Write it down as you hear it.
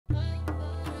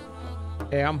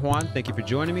Hey, I'm Juan. Thank you for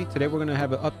joining me. Today we're going to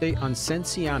have an update on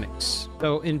Sensionics.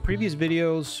 So in previous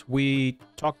videos, we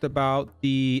talked about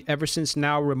the Ever Since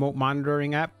Now remote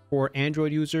monitoring app for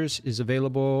Android users is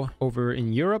available over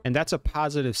in Europe. And that's a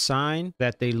positive sign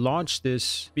that they launched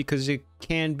this because it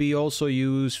can be also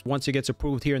used once it gets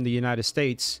approved here in the United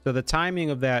States. So the timing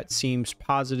of that seems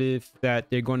positive that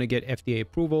they're going to get FDA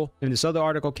approval. And this other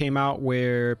article came out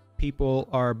where people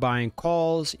are buying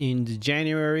calls in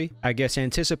January, I guess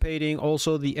anticipating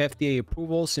also the FDA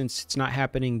approval since it's not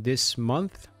happening this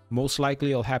month. Most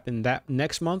likely it'll happen that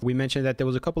next month. We mentioned that there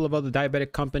was a couple of other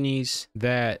diabetic companies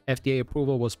that FDA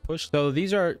approval was pushed. So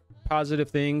these are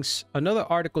positive things. Another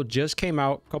article just came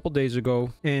out a couple days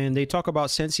ago and they talk about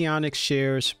Sensionics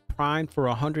shares primed for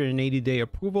 180-day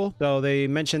approval. So they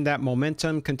mentioned that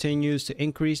momentum continues to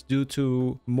increase due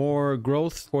to more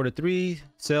growth for the three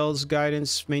sales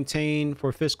guidance maintained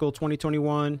for fiscal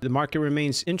 2021. The market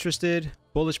remains interested.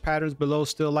 Bullish patterns below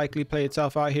still likely play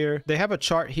itself out here. They have a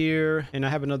chart here and I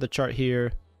have another chart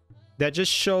here that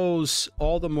just shows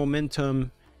all the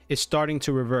momentum is starting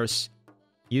to reverse.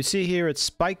 You see here it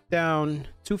spiked down.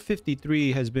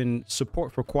 253 has been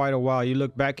support for quite a while. You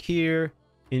look back here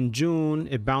in June,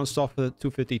 it bounced off of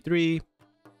 253.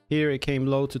 Here it came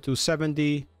low to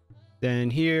 270. Then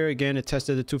here again, it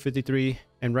tested the 253.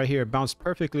 And right here, it bounced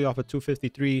perfectly off of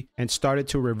 253 and started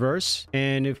to reverse.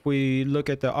 And if we look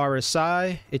at the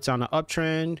RSI, it's on an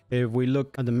uptrend. If we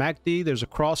look at the MACD, there's a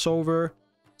crossover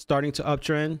starting to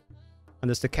uptrend. On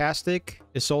the stochastic,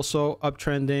 it's also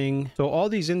uptrending. So all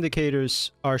these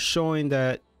indicators are showing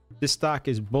that this stock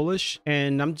is bullish,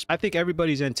 and I think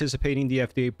everybody's anticipating the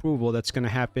FDA approval that's going to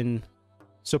happen,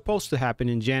 supposed to happen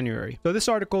in January. So this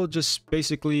article just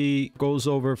basically goes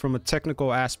over from a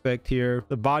technical aspect here,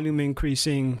 the volume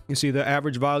increasing. You see the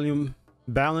average volume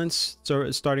balance, so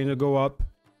it's starting to go up,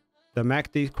 the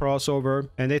MACD crossover,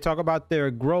 and they talk about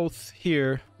their growth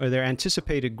here, or their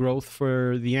anticipated growth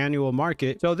for the annual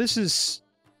market. So this is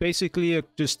basically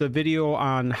just a video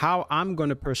on how I'm going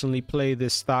to personally play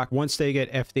this stock once they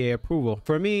get FDA approval.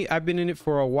 For me, I've been in it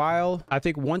for a while. I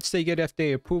think once they get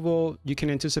FDA approval, you can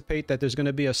anticipate that there's going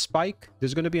to be a spike.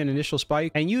 There's going to be an initial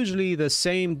spike. And usually the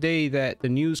same day that the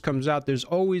news comes out, there's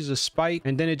always a spike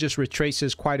and then it just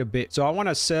retraces quite a bit. So I want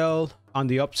to sell on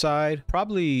the upside,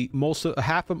 probably more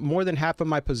than half of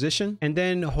my position, and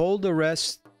then hold the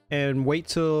rest and wait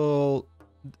till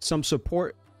some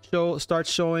support starts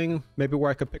showing, maybe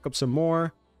where I could pick up some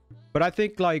more. But I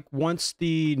think like once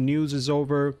the news is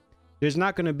over, there's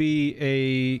not going to be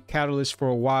a catalyst for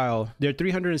a while. Their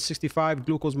 365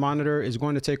 glucose monitor is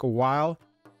going to take a while.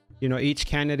 You know, each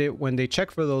candidate, when they check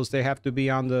for those, they have to be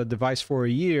on the device for a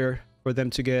year for them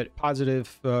to get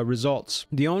positive results.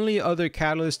 The only other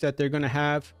catalyst that they're going to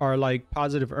have are like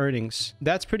positive earnings.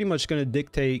 That's pretty much going to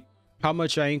dictate how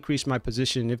much I increase my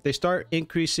position. If they start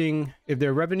increasing, if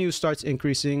their revenue starts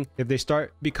increasing, if they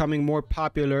start becoming more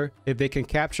popular, if they can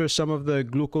capture some of the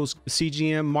glucose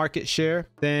CGM market share,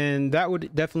 then that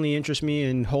would definitely interest me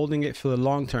in holding it for the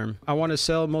long term. I want to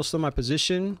sell most of my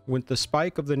position with the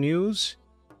spike of the news,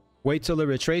 wait till it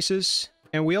retraces.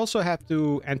 And we also have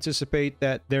to anticipate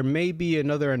that there may be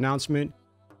another announcement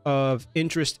of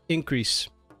interest increase.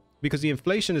 Because the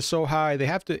inflation is so high, they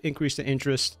have to increase the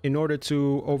interest in order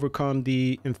to overcome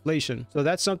the inflation. So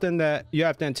that's something that you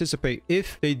have to anticipate.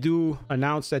 If they do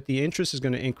announce that the interest is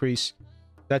going to increase,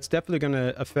 that's definitely going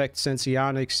to affect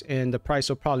Sensionics and the price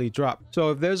will probably drop.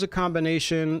 So if there's a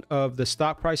combination of the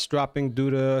stock price dropping due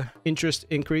to interest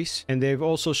increase, and they've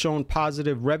also shown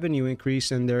positive revenue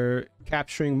increase and they're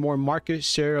capturing more market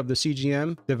share of the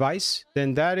CGM device,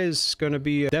 then that is going to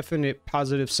be a definite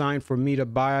positive sign for me to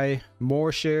buy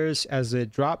more shares as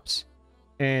it drops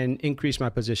and increase my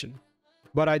position.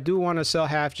 But I do want to sell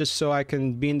half just so I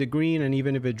can be in the green, and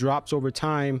even if it drops over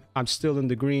time, I'm still in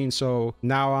the green. So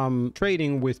now I'm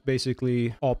trading with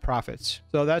basically all profits.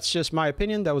 So that's just my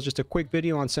opinion. That was just a quick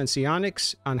video on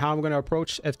Sensionics on how I'm going to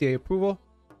approach FDA approval.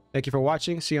 Thank you for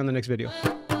watching. See you on the next video.